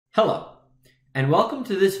Hello, and welcome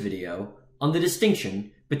to this video on the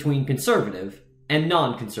distinction between conservative and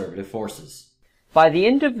non-conservative forces. By the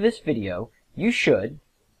end of this video, you should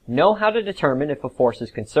know how to determine if a force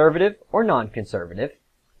is conservative or non-conservative,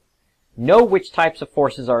 know which types of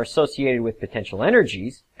forces are associated with potential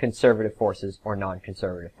energies, conservative forces or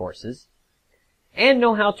non-conservative forces, and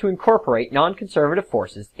know how to incorporate non-conservative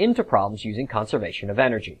forces into problems using conservation of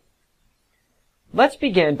energy. Let's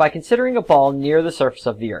begin by considering a ball near the surface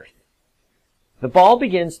of the Earth. The ball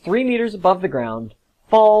begins 3 meters above the ground,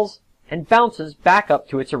 falls, and bounces back up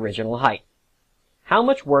to its original height. How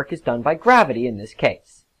much work is done by gravity in this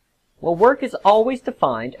case? Well, work is always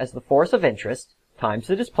defined as the force of interest times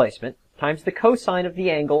the displacement times the cosine of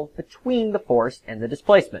the angle between the force and the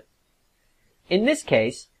displacement. In this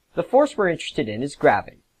case, the force we're interested in is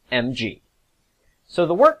gravity, mg. So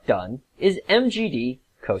the work done is mgd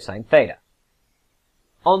cosine theta.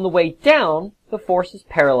 On the way down, the force is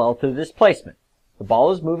parallel to the displacement. The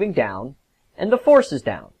ball is moving down, and the force is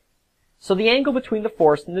down. So the angle between the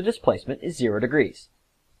force and the displacement is 0 degrees.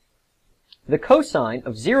 The cosine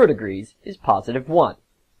of 0 degrees is positive 1.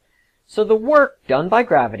 So the work done by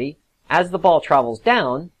gravity as the ball travels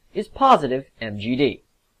down is positive mgd.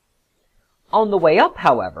 On the way up,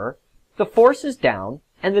 however, the force is down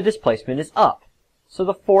and the displacement is up. So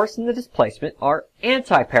the force and the displacement are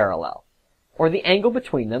anti-parallel, or the angle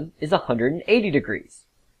between them is 180 degrees.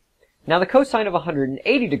 Now the cosine of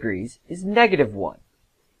 180 degrees is negative 1.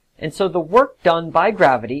 And so the work done by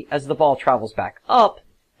gravity as the ball travels back up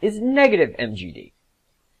is negative mgd.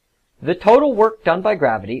 The total work done by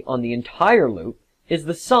gravity on the entire loop is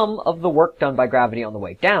the sum of the work done by gravity on the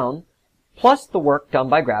way down plus the work done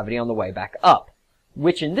by gravity on the way back up,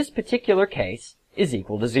 which in this particular case is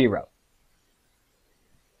equal to 0.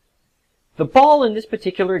 The ball in this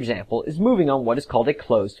particular example is moving on what is called a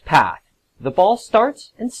closed path. The ball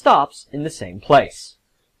starts and stops in the same place.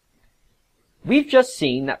 We've just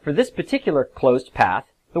seen that for this particular closed path,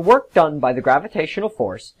 the work done by the gravitational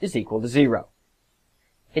force is equal to 0.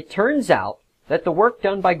 It turns out that the work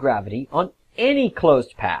done by gravity on any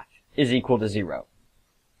closed path is equal to 0.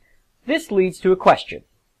 This leads to a question.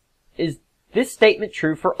 Is this statement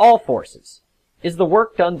true for all forces? Is the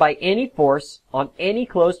work done by any force on any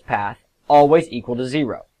closed path always equal to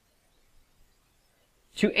 0?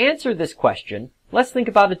 To answer this question, let's think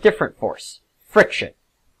about a different force, friction.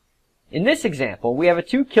 In this example, we have a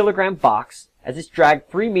 2 kilogram box as it's dragged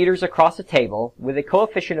 3 meters across a table with a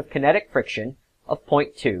coefficient of kinetic friction of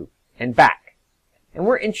 0.2 and back. And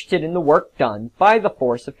we're interested in the work done by the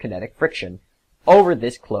force of kinetic friction over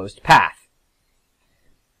this closed path.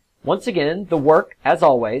 Once again, the work, as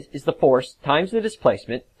always, is the force times the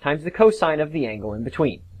displacement times the cosine of the angle in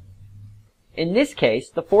between. In this case,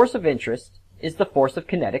 the force of interest is the force of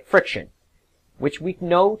kinetic friction, which we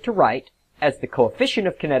know to write as the coefficient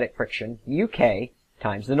of kinetic friction, uk,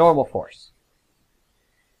 times the normal force.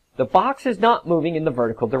 The box is not moving in the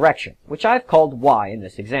vertical direction, which I've called y in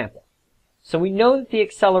this example. So we know that the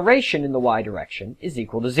acceleration in the y direction is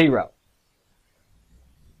equal to 0.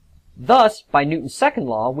 Thus, by Newton's second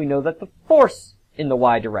law, we know that the force in the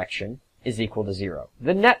y direction is equal to 0.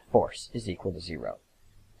 The net force is equal to 0.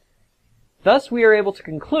 Thus, we are able to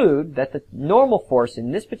conclude that the normal force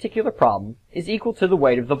in this particular problem is equal to the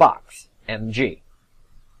weight of the box, mg.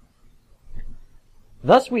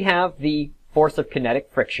 Thus, we have the force of kinetic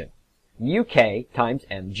friction, uk times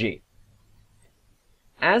mg.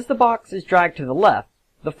 As the box is dragged to the left,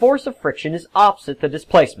 the force of friction is opposite the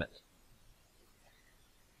displacement.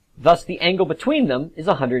 Thus, the angle between them is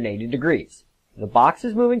 180 degrees. The box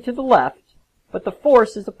is moving to the left, but the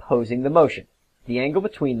force is opposing the motion. The angle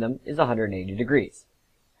between them is 180 degrees.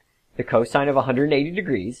 The cosine of 180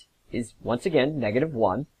 degrees is, once again, negative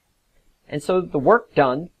 1. And so the work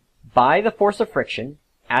done by the force of friction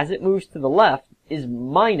as it moves to the left is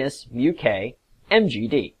minus μk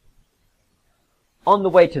mgd. On the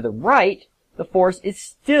way to the right, the force is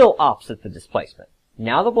still opposite the displacement.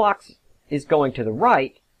 Now the box is going to the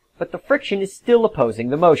right, but the friction is still opposing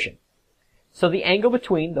the motion. So the angle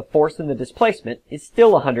between the force and the displacement is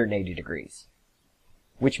still 180 degrees.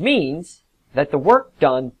 Which means that the work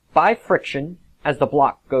done by friction as the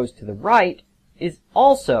block goes to the right is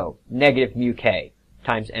also negative μk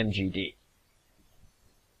times mgd.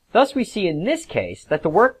 Thus we see in this case that the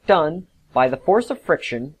work done by the force of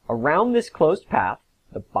friction around this closed path,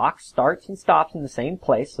 the box starts and stops in the same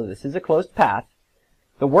place, so this is a closed path,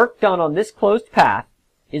 the work done on this closed path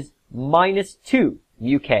is minus 2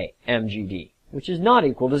 μk mgd, which is not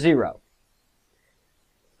equal to 0.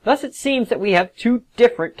 Thus it seems that we have two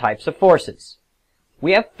different types of forces.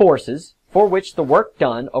 We have forces for which the work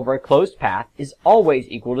done over a closed path is always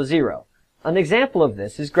equal to zero. An example of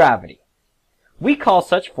this is gravity. We call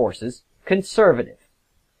such forces conservative.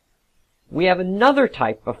 We have another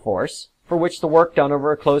type of force for which the work done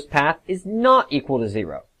over a closed path is not equal to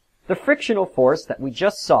zero. The frictional force that we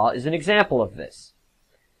just saw is an example of this.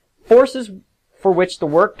 Forces for which the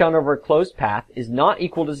work done over a closed path is not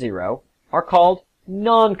equal to zero are called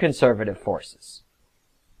non-conservative forces.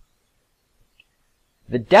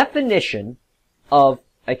 The definition of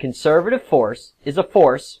a conservative force is a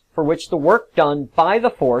force for which the work done by the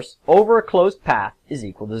force over a closed path is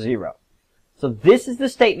equal to zero. So this is the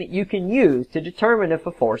statement you can use to determine if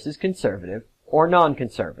a force is conservative or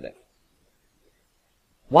non-conservative.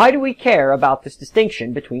 Why do we care about this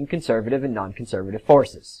distinction between conservative and non-conservative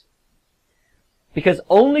forces? Because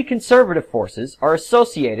only conservative forces are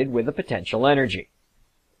associated with a potential energy.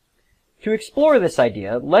 To explore this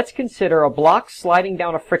idea, let's consider a block sliding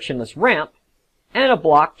down a frictionless ramp and a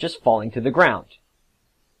block just falling to the ground.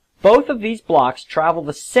 Both of these blocks travel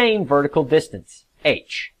the same vertical distance,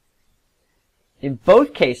 h. In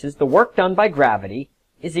both cases, the work done by gravity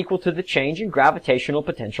is equal to the change in gravitational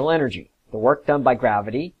potential energy. The work done by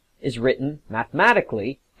gravity is written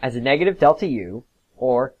mathematically as a negative delta U,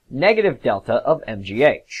 or negative delta of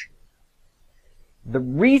mgh. The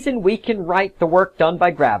reason we can write the work done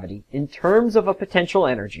by gravity in terms of a potential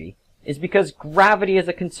energy is because gravity is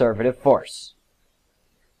a conservative force.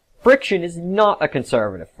 Friction is not a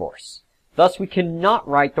conservative force. Thus, we cannot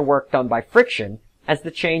write the work done by friction as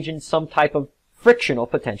the change in some type of frictional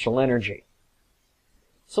potential energy.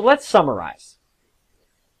 So let's summarize.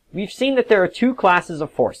 We've seen that there are two classes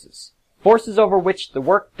of forces. Forces over which the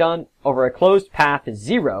work done over a closed path is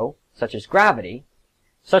zero, such as gravity.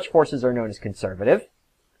 Such forces are known as conservative.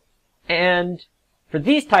 And for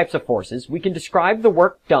these types of forces, we can describe the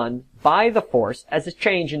work done by the force as a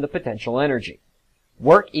change in the potential energy.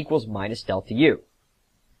 Work equals minus delta U.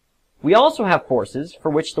 We also have forces for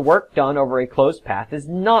which the work done over a closed path is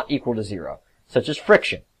not equal to zero, such as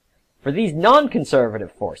friction. For these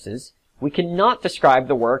non-conservative forces, we cannot describe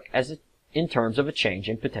the work as in terms of a change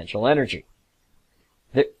in potential energy.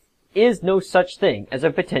 There is no such thing as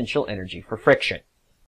a potential energy for friction.